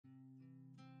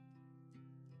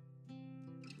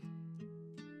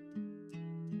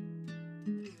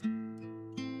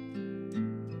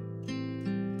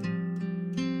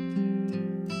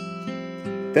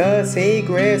The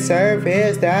Secret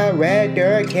Service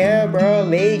Director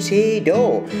Kimberly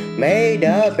Cheadle made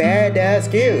a bad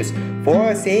excuse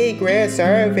for Secret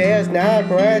Service not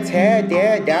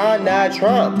protecting Donald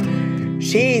Trump.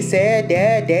 She said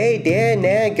that they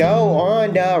didn't go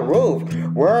on the roof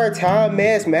where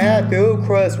Thomas Matthew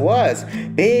Cruz was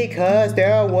because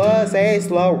there was a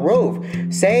slow roof.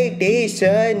 Safety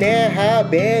shouldn't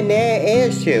have been an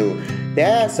issue.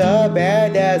 That's a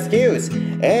bad excuse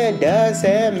and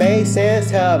doesn't make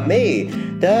sense to me.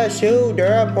 The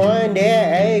shooter pointed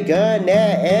a gun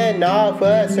at an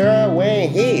officer when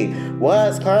he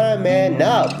was climbing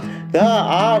up. The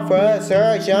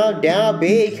officer jumped down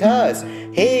because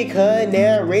he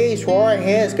couldn't reach for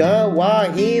his gun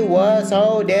while he was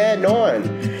holding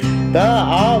on. The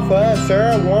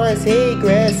officer warned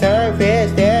Secret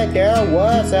Service that there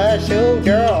was a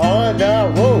shooter on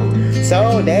the roof,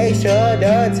 so they should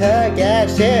have took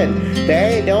action.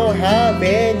 They don't have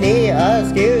any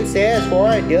excuses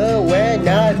for doing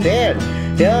nothing.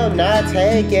 Them not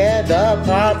taking the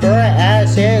proper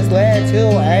actions led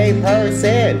to a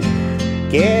person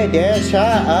getting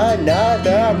shot,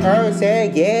 another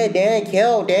person getting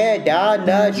killed, and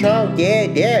Donald Trump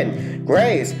getting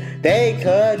grace. They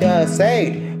could have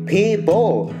saved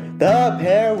people. The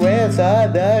parents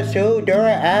of the shooter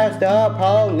asked the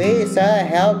police to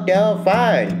help them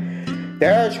find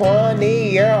their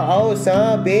 20-year-old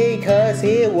son because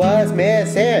he was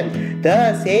missing.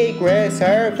 The Secret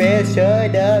Service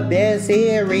should have been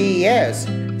serious.